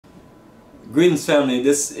Greetings, family.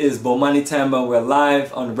 This is Bomani Tyehimba. We're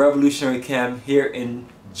live on the Revolutionary Camp here in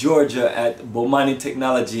Georgia at Bomani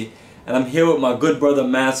Technology, and I'm here with my good brother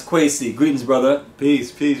Kwesi. Greetings, brother.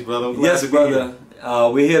 Peace, brother. I'm glad yes, to be brother. Here.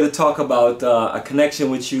 We're here to talk about a connection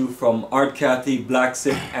with you from Cathey,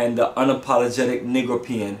 BlaXit, and the Unapologetic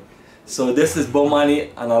Negropean. So this is Bomani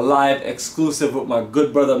on a live exclusive with my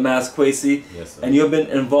good brother Kwesi. Yes, sir. And you've been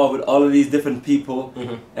involved with all of these different people,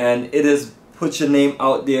 and it has put your name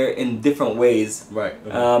out there in different ways. Right.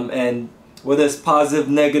 And whether it's positive,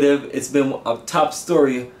 negative, it's been a top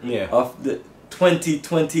story of the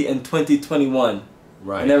 2020 and 2021.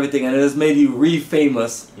 Right. And everything, and it has made you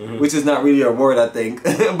re-famous, which is not really a word, I think,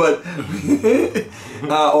 but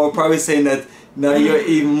or probably saying that now you're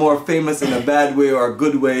even more famous in a bad way or a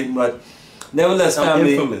good way, but nevertheless,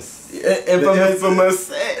 family. Infamous.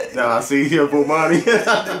 Infamous. Nah, see here, Bomani.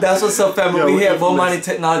 That's what's up, family. We here at Bomani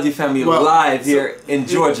Technology, family, live here in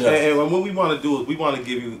Georgia. And what we want to do is we want to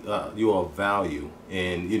give you you all value,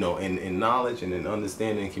 and in knowledge and in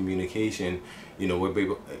understanding and communication.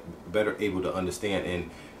 We're better able to understand. And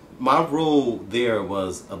my role there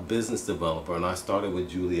was a business developer, and I started with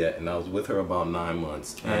Juliet, and I was with her about 9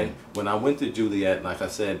 months. And when I went to Juliet, like I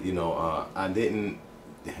said, I didn't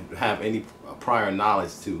have any prior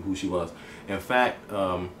knowledge to who she was. In fact,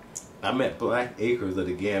 I met Black Acres of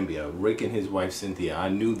the Gambia, Rick and his wife Cynthia. I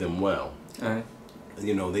knew them well.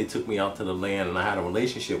 They took me out to the land, and I had a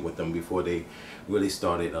relationship with them before they really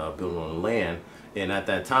started building on the land. And at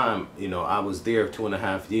that time, I was there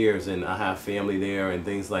 2.5 years, and I have family there and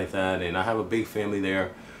things like that, and I have a big family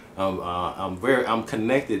there. I'm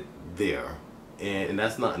connected there, and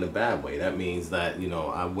that's not in a bad way. That means that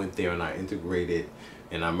I went there and I integrated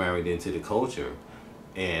and I married into the culture,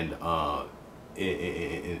 and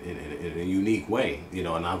in a unique way,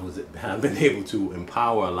 and have been able to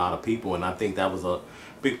empower a lot of people. And I think that was a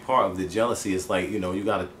big part of the jealousy. It's like, you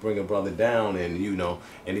got to bring a brother down, and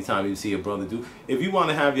anytime you see a brother if you want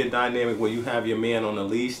to have your dynamic where you have your man on a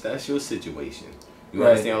leash, that's your situation. You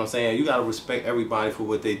understand what I'm saying? You got to respect everybody for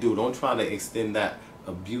what they do. Don't try to extend that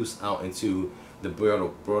abuse out into the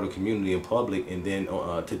broader community in public, and then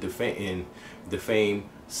to defame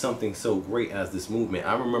something so great as this movement.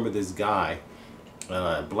 I remember this guy,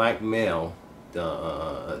 black male,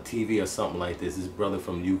 TV or something like this, his brother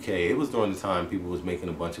from UK. It was during the time people was making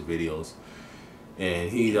a bunch of videos, and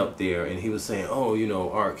he's up there and he was saying, oh,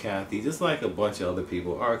 Art Cathey, just like a bunch of other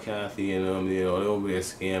people, Art Cathey, and they're over there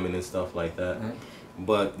scamming and stuff like that.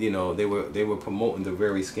 But they were promoting the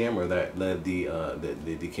very scammer that led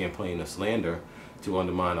the campaign of slander to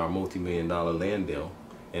undermine our multi-million-dollar land deal.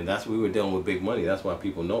 And that's what we were dealing with, big money. That's why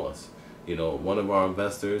people know us. One of our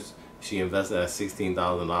investors, she invested at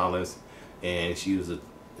 $16,000, and she was a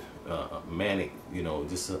manic,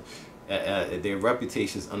 their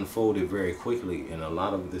reputations unfolded very quickly, and a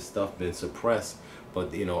lot of this stuff been suppressed.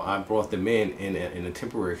 But I brought them in a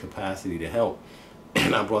temporary capacity to help,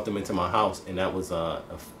 and I brought them into my house, and that was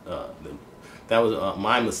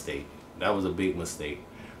my mistake. That was a big mistake.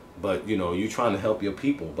 But you trying to help your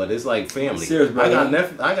people, but it's like family. Serious,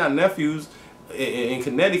 I got nephews in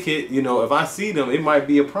Connecticut. If I see them, it might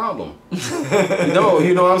be a problem. You know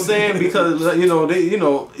what I'm saying? Because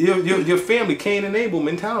your family, Cain and Abel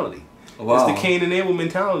mentality. Wow. It's the Cain and Abel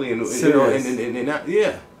mentality, and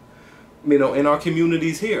in our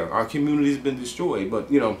communities here, our community's been destroyed. But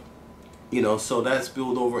so that's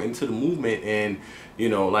spilled over into the movement, and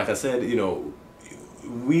like I said,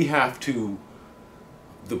 we have to.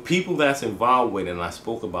 The people that's involved with it, and I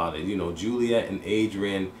spoke about it, Juliet and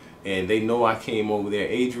Adrian, and they know I came over there.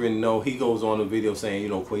 Adrian, he goes on the video saying,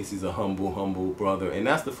 Kwesi's a humble brother. And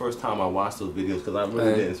that's the first time I watched those videos, because I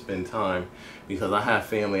really didn't spend time, because I have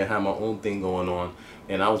family, I have my own thing going on,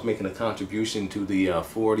 and I was making a contribution to the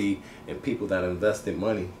 40 and people that invested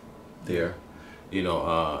money there. It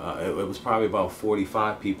was probably about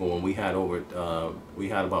 45 people, and we had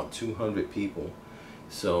about 200 people.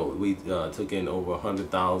 So we took in over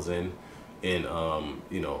 100,000 in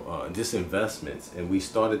just investments, and we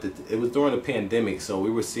started it was during the pandemic, so we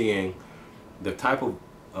were seeing the type of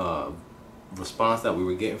response that we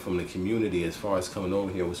were getting from the community as far as coming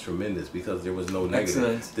over here was tremendous, because there was no negative.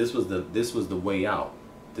 Excellent. This was the way out.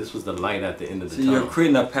 This was the light at the end of the tunnel. So you're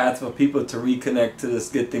creating a path for people to reconnect to this,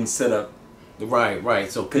 get things set up.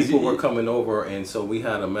 Right. So people were coming over, and so we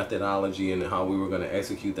had a methodology and how we were going to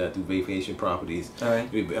execute that through vacation properties,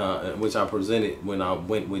 which I presented when I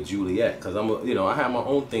went with Juliet, because I have my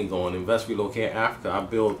own thing going, Invest, Relocate Africa. I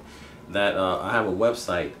built that. I have a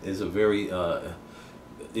website. It's a very a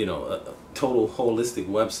total holistic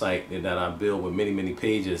website that I build with many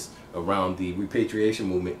pages around the repatriation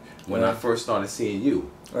movement when I first started seeing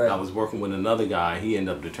you. I was working with another guy. He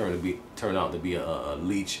ended up turn out to be a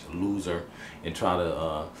leech loser, and try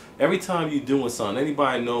to every time you're doing something,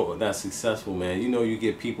 anybody know that's successful, man, you know, you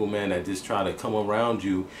get people, man, that just try to come around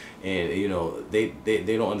you, and you know they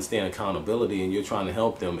don't understand accountability, and you're trying to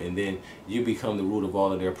help them, and then you become the root of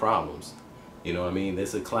all of their problems. You know what I mean?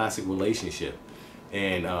 That's a classic relationship.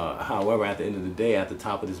 And however, at the end of the day, at the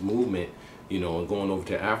top of this movement, you know, and going over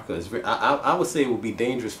to Africa, is I would say it would be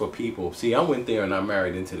dangerous for people. See, I went there and I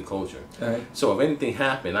married into the culture. So if anything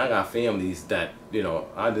happened, I got families that, you know,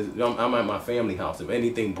 I'm at my family house. If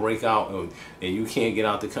anything break out and you can't get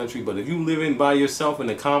out the country, but if you live in by yourself in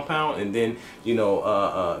a compound, and then, you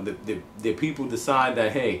know, the people decide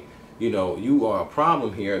that, hey, you know, you are a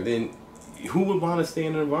problem here, then who would want to stay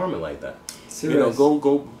in an environment like that? Serious. You know,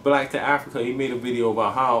 go back to Africa. He made a video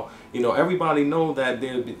about how, you know, everybody know that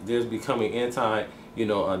there's becoming anti, you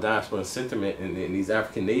know, diaspora sentiment in these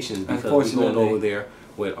African nations, because we're going over there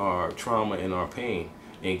with our trauma and our pain.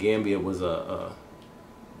 And Gambia was a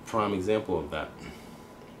prime example of that.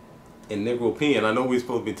 And Negropean, I know we're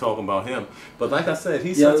supposed to be talking about him, but like I said,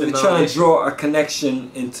 he's such a we're trying to draw a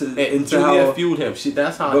connection into Juliet how fueled him.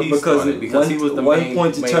 That's how he started, because he was the main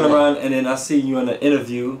point to turn around, and then I see you in an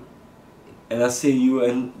interview. And I see you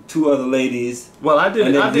and two other ladies. Well, I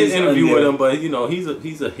did interview with him, but you know, he's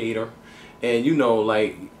a hater, and you know,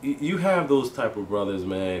 like you have those type of brothers,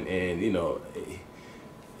 man, and you know,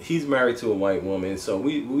 he's married to a white woman, so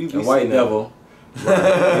we a white devil.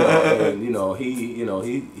 Right, you know, he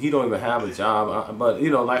don't even have a job, but you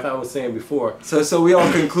know, like I was saying before. So we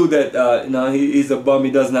all conclude that you know, he's a bum.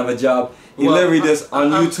 He doesn't have a job. He literally just on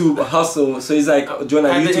YouTube hustle. So he's like doing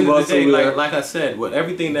that YouTube hustle. Like I said, with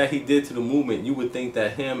everything that he did to the movement, you would think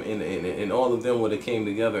that him and all of them would have came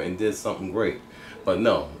together and did something great. But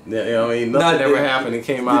no, you know what I mean, nothing ever happened and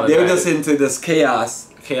came out of that. They were just into this chaos.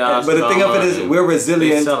 But the thing of it is, we're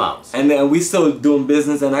resilient, and we still doing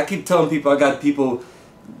business. And I keep telling people, I got people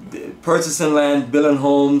purchasing land, building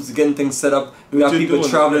homes, getting things set up. We got people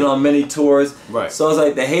traveling on many tours. So it's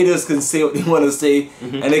like the haters can say what they want to say,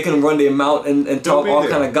 and they can run their mouth and talk all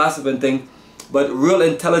kind of gossip and things. But real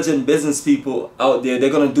intelligent business people out there, they're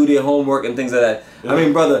gonna do their homework and things like that. I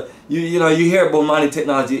mean, brother, you know, you hear Bomani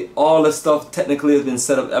technology, all the stuff technically has been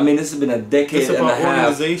set up. I mean, this has been a decade and a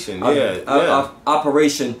half of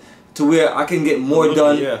operation, to where I can get more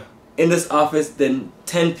done in this office than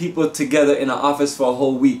 10 people together in an office for a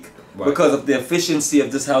whole week. Because of the efficiency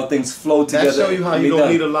of just how things flow together. That show you how you don't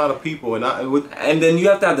need a lot of people, and then you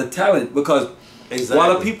have to have the talent, because a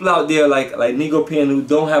lot of people out there like Negropean who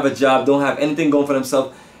don't have a job, don't have anything going for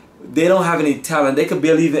themselves, they don't have any talent. They could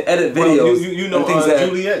barely even edit videos. Well, you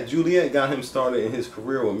know, Juliet got him started in his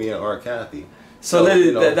career with me and Cathey. So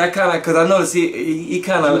you know, that kind of, because I noticed he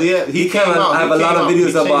kind of have a lot of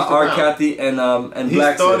videos about Cathey and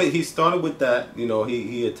BlaXit. He started with that. You know,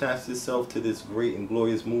 he attached himself to this great and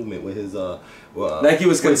glorious movement with his like he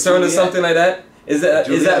was concerned or something like that. Is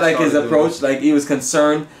that like his approach? Like he was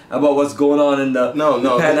concerned about what's going on in the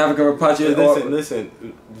Pan African Republic? Listen.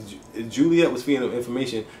 Juliet was feeding him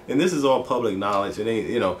information, and this is all public knowledge. And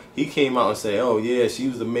you know, he came out and said, "Oh yeah, she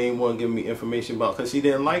was the main one giving me information about," because she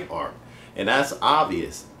didn't like art, and that's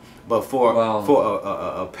obvious. But for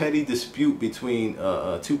a petty dispute between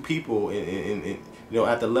two people, in you know,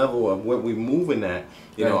 at the level of what we're moving at,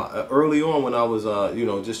 you know, early on when I was you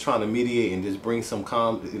know, just trying to mediate and just bring some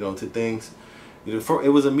calm, you know, to things. You know, it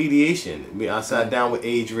was a mediation. I mean, I sat down with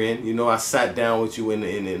Adrian. You know, I sat down with you and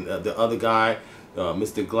the other guy,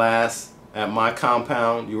 Mr. Glass, at my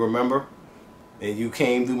compound. You remember? And you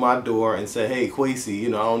came through my door and said, "Hey, Kwesi, you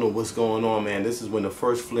know, I don't know what's going on, man. This is when the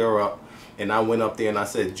first flare up." And I went up there and I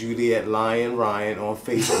said, "Juliet lying Ryan on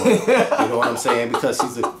Facebook." You know what I'm saying? Because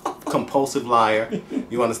she's a compulsive liar.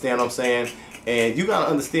 You understand what I'm saying? And you gotta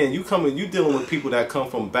understand, you dealing with people that come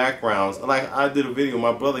from backgrounds. Like I did a video,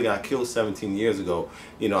 my brother got killed 17 years ago.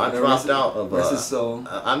 You know, I dropped out of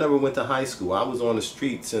I never went to high school. I was on the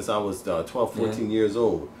street since I was 12, 14 years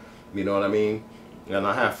old. You know what I mean? And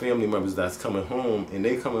I have family members that's coming home, and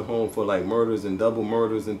they coming home for like murders and double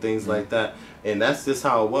murders and things like that. And that's just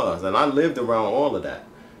how it was. And I lived around all of that,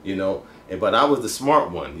 you know. But I was the smart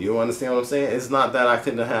one. You understand what I'm saying? It's not that I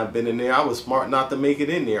couldn't have been in there. I was smart not to make it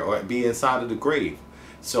in there or be inside of the grave.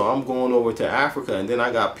 So I'm going over to Africa, and then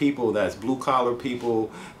I got people that's blue collar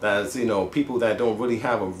people, that's, you know, people that don't really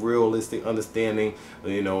have a realistic understanding,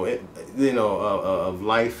 you know, of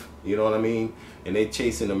life. You know what I mean? And they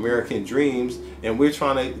chasing American dreams, and we're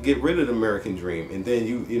trying to get rid of the American dream. And then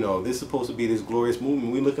you know, this is supposed to be this glorious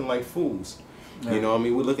movement. We're looking like fools. You know what I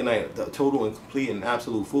mean? We're looking at the total and complete and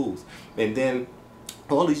absolute fools. And then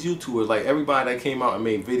all these YouTubers, like everybody that came out and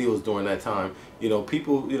made videos during that time, you know,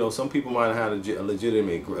 people, you know, some people might have had a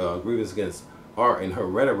legitimate grievance against art and her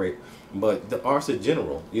rhetoric, but the art's a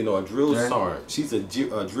general, you know, a drill sergeant. She's a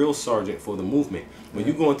drill sergeant for the movement. When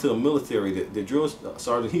you go into the military, the drill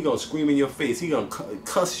sergeant, he gonna scream in your face, he gonna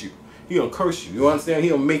cuss you, he gonna curse you. You understand? He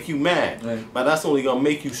gonna make you mad, but that's only gonna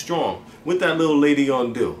make you strong. What that little lady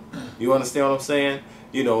gonna do? You understand what I'm saying?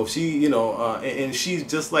 You know, she, you know, and she's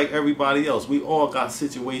just like everybody else. We all got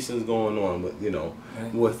situations going on, with, you know,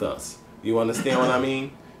 with us. You understand what I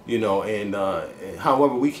mean? You know, and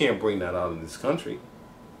however, we can't bring that out of this country.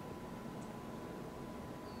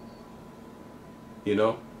 You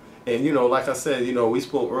know, and you know, like I said, you know, we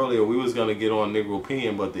spoke earlier. We was gonna get on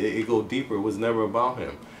Negropean, but it go deeper. It was never about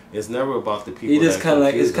him. It's never about the people. He just kind of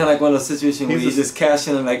like, it's kind of like one of those situations where you just cash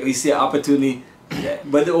in and like you see an opportunity. Yeah,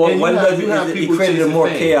 but one does he created more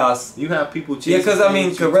chaos. You have people chasing. Yeah, because I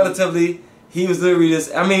mean, relatively, he was literally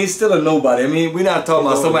just. I mean, he's still a nobody. I mean, we're not talking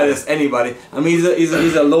about somebody that's anybody. I mean, he's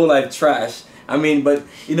a low life trash. I mean, but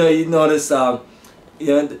you notice, you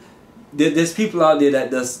know, there's people out there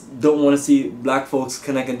that just don't want to see black folks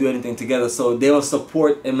connect and do anything together. So they will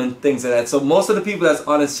support him and things like that. So most of the people that's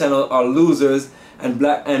on his channel are losers. And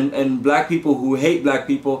black people who hate black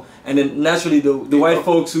people, and then naturally the white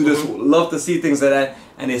folks who just love to see things like that,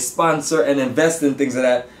 and they sponsor and invest in things like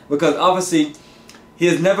that, because obviously he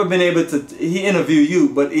has never been able to. He interviewed you,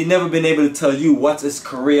 but he never been able to tell you what's his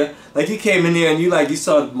career. Like he came in here and you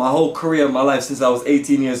saw my whole career of my life since I was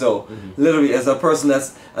 18 years old. Literally, as a person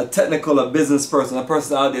that's a business person, a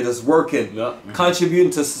person out there that's working,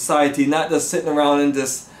 contributing to society, not just sitting around and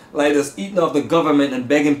just eating off the government and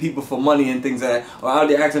begging people for money and things like that, or out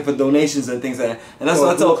there asking for donations and things like that. And that's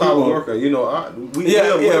what I tell people. Worker, you know, I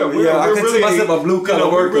consider myself a blue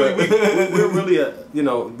collar worker. We're really you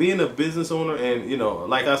know, being a business owner, and you know,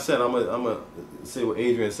 like I said, I'm a say what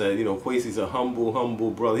Adrian said. You know, Kwesi's a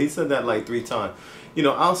humble brother. He said that like 3 times. You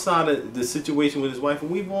know, outside of the situation with his wife, and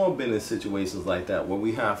we've all been in situations like that where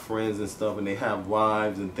we have friends and stuff, and they have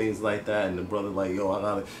wives and things like that, and the brother like, yo, I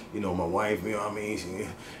gotta, you know, my wife, you know what I mean,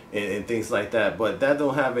 and things like that. But that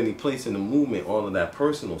don't have any place in the movement, all of that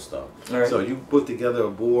personal stuff. So you put together a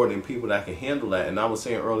board and people that can handle that. And I was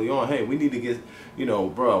saying early on, hey, we need to get, you know,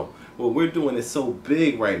 bro, what we're doing is so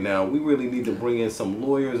big right now. We really need to bring in some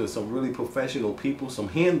lawyers and some really professional people, some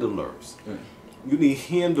handlers. You need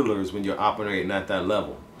handlers when you're operating at that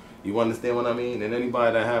level. You understand what I mean? And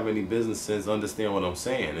anybody that have any business sense understand what I'm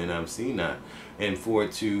saying, and I've seen that. And for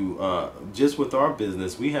it to, just with our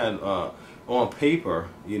business, we had, on paper,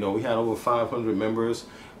 you know, we had over 500 members.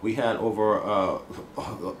 We had over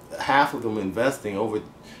half of them investing, over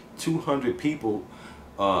 200 people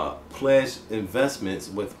pledged investments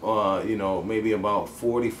with, you know, maybe about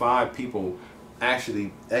 45 people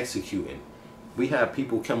actually executing. We have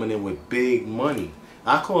people coming in with big money.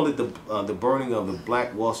 I call it the burning of the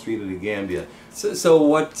Black Wall Street of the Gambia. So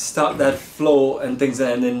what stopped that flow and things,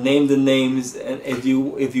 and then name the names, and if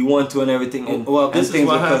you want to, and everything, and, well, this and things,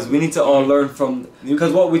 because we need to all learn from,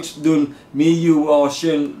 because what we're doing, me, you, all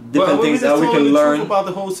sharing different things that we can learn about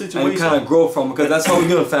the whole situation and kind of grow from, because that's how we're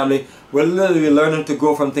doing, family. We're literally learning to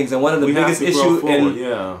grow from things, and one of the biggest issues in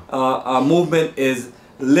our movement is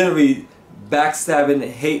literally backstabbing,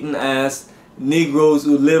 hating ass Negroes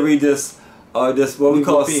who literally just are just what we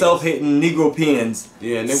call self-hating Negropeans.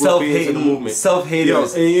 Yeah, Negropeans in the movement.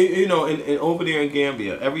 Self-haters. You know, and over there in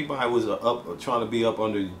Gambia, everybody was trying to be up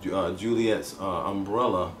under Juliet's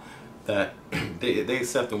umbrella. That they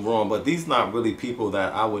accept them wrong, but these not really people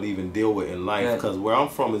that I would even deal with in life, because where I'm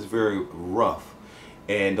from is very rough,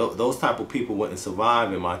 and those type of people wouldn't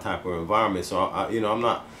survive in my type of environment. So you know, I'm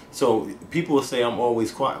not. So people will say I'm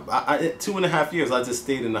always quiet. 2.5 years I just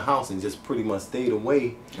stayed in the house and just pretty much stayed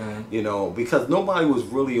away, you know, because nobody was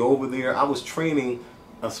really over there. I was training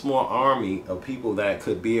a small army of people that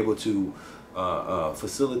could be able to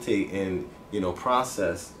facilitate and, you know,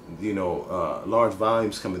 process, you know, large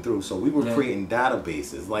volumes coming through. So we were creating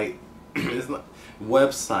databases, like it's not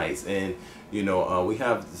websites, and you know, we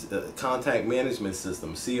have contact management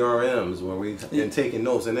systems, CRMs, where we've been taking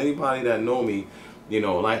notes. And anybody that know me, you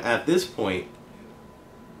know, like at this point,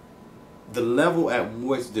 the level at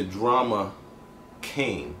which the drama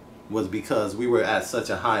came was because we were at such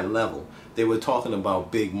a high level. They were talking about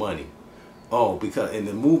big money. Oh, and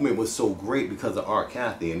the movement was so great because of Art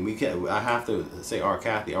Cathey, and I have to say Art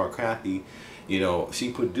Cathey, you know,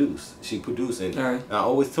 she produced, and I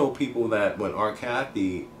always told people that when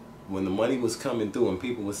when the money was coming through and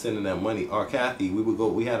people were sending that money, Art Cathey,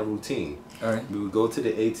 we had a routine. We would go to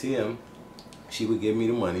the ATM. She would give me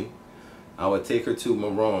the money. I would take her to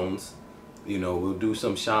Maroon's. You know, we'll do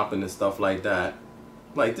some shopping and stuff like that.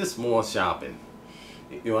 like this small shopping.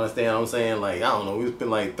 You understand what I'm saying? Like, I don't know, we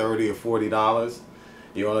spend like $30 or $40.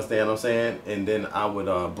 You understand what I'm saying? And then I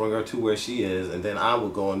would bring her to where she is, and then I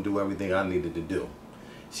would go and do everything I needed to do.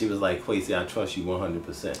 She was like, Kwesi, I trust you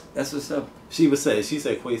 100%. That's what's up. She said,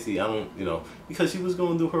 Kwesi, I don't, you know, because she was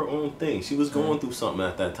going to do her own thing. She was going through something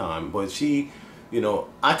at that time. But she, you know,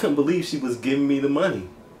 I couldn't believe she was giving me the money.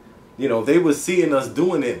 You know, they were seeing us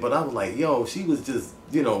doing it, but I was like, yo, she was just,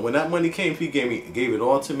 you know, when that money came, she gave it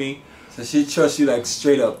all to me. So she trusts you like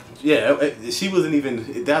straight up. Yeah, she wasn't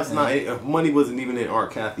even, that's not, money wasn't even in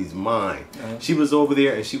Aunt Cathey's mind. She was over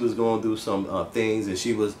there and she was going through some things, and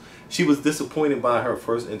she was disappointed by her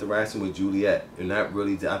first interaction with Juliet, and that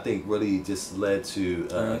really, I think, really just led to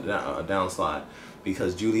a downslide,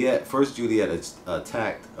 because Juliet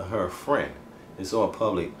attacked her friend. It's all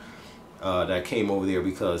public, that came over there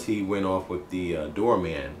because he went off with the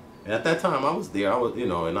doorman. And at that time, I was there. I was, you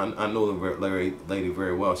know, and I know the lady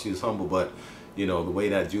very well. She was humble, but, you know, the way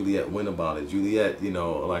that Juliet went about it. Juliet, you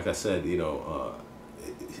know, like I said, you know,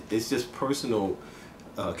 it's just personal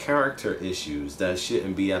character issues that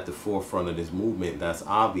shouldn't be at the forefront of this movement. That's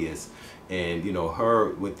obvious. And, you know,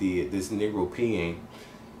 her with this Negropean,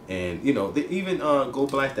 and, you know, they even Go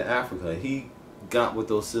Black to Africa. He got with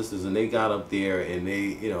those sisters, and they got up there, and they,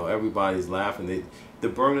 you know, everybody's laughing. The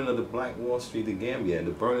burning of the Black Wall Street in Gambia, and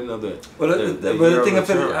the burning of the the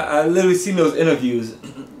thing I literally seen those interviews.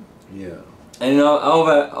 Yeah. And, you know,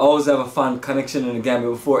 I always have a fun connection in the Gambia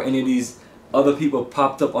before any of these other people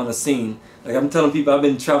popped up on the scene. Like, I'm telling people, I've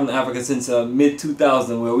been traveling to Africa since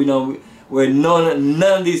mid-2000, where we know where none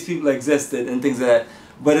of these people existed and things like that.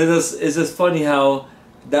 But it's just funny how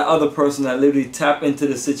that other person that literally tap into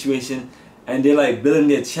the situation, and they're like building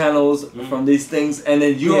their channels from these things, and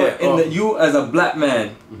then you as a black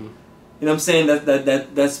man, you know what I'm saying,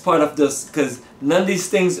 that's part of this, because none of these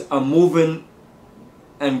things are moving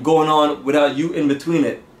and going on without you in between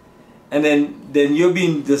it, and then you're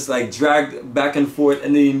being just like dragged back and forth,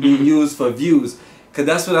 and then being used for views, because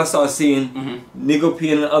that's what I started seeing.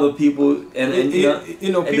 Negropean and other people, and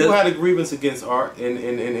you know, people had a grievance against art, and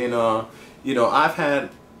you know, I've had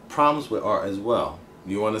problems with art as well.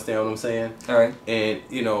 You understand what I'm saying? All right. And,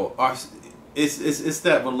 you know, it's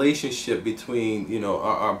that relationship between, you know,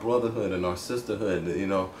 our brotherhood and our sisterhood. You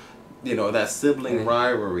know that sibling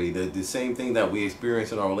rivalry, the same thing that we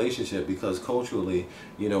experience in our relationship, because culturally,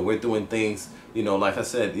 you know, we're doing things, you know, like I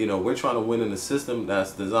said, you know, we're trying to win in a system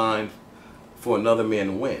that's designed for another man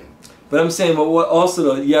to win. But I'm saying, but what also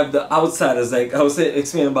though, you have the outsiders, like I was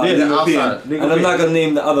explaining about Negropean, and I'm not gonna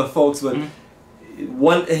name the other folks, but.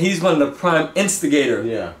 He's one of the prime instigator.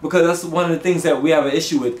 Yeah. Because that's one of the things that we have an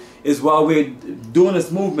issue with, is while we're doing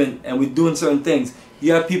this movement and we're doing certain things,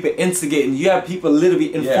 you have people instigating, you have people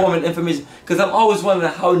literally informing information. Because I'm always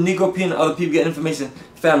wondering how Negropean and other people get information.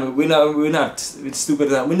 Family, we're not stupid at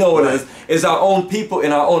that. We know what it is. It's our own people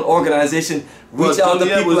in our own organization reach out to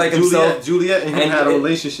people like himself. Juliet and him had a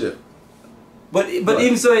relationship. But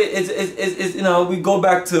even so, it's you know, we go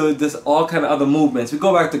back to this all kind of other movements. We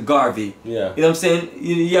go back to Garvey. Yeah. You know what I'm saying?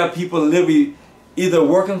 You have people literally either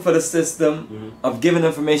working for the system of giving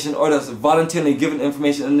information, or that's voluntarily giving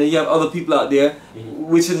information, and then you have other people out there,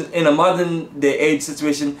 which is in a modern day age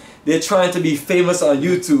situation, they're trying to be famous on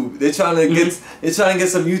YouTube. They're trying to get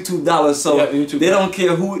some YouTube dollars. So they don't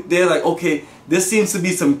care who. They're like, okay, this seems to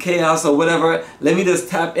be some chaos or whatever. Let me just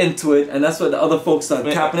tap into it, and that's what the other folks start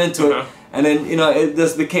tapping into it. And then, you know, it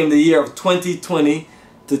just became the year of 2020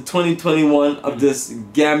 to 2021 of this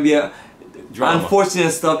Gambia drama.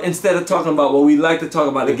 Unfortunate stuff. Instead of talking about what we like to talk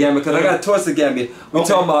about the Gambia, because I got towards the Gambia. We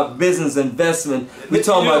talking about business investment. We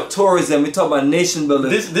talking about tourism. We talking about nation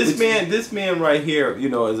building. This man right here, you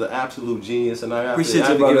know, is an absolute genius, and I have to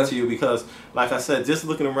give it to you, because, like I said, just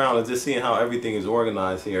looking around and just seeing how everything is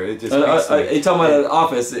organized here, it just makes sense. You talking about the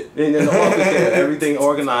office? In the office, everything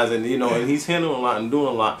organized, and you know, and he's handling a lot and doing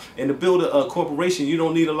a lot. And to build a corporation, you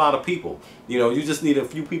don't need a lot of people. You know, you just need a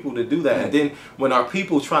few people to do that. And then when our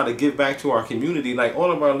people try to give back to our community, like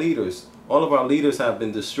all of our leaders have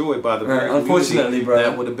been destroyed by the very community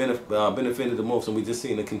that would have benefited the most, and we just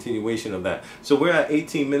seen a continuation of that. So we're at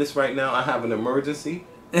 18 minutes right now. I have an emergency.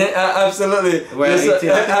 Absolutely.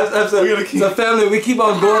 Absolutely. So family, we keep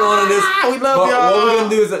on going on in this. We love y'all. What we're gonna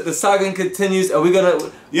do is that the saga continues, and we're gonna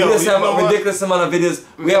just have a ridiculous amount of videos.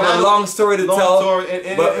 We have a long story to tell,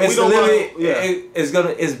 but it's literally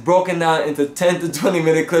it's broken down into 10 to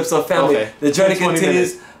 20-minute clips. So family, the journey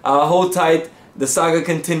continues. Hold tight. The saga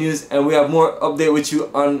continues, and we have more update with you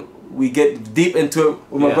on. We get deep into it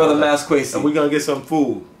with my brother Kwesi. And we're gonna get some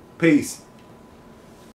food. Peace.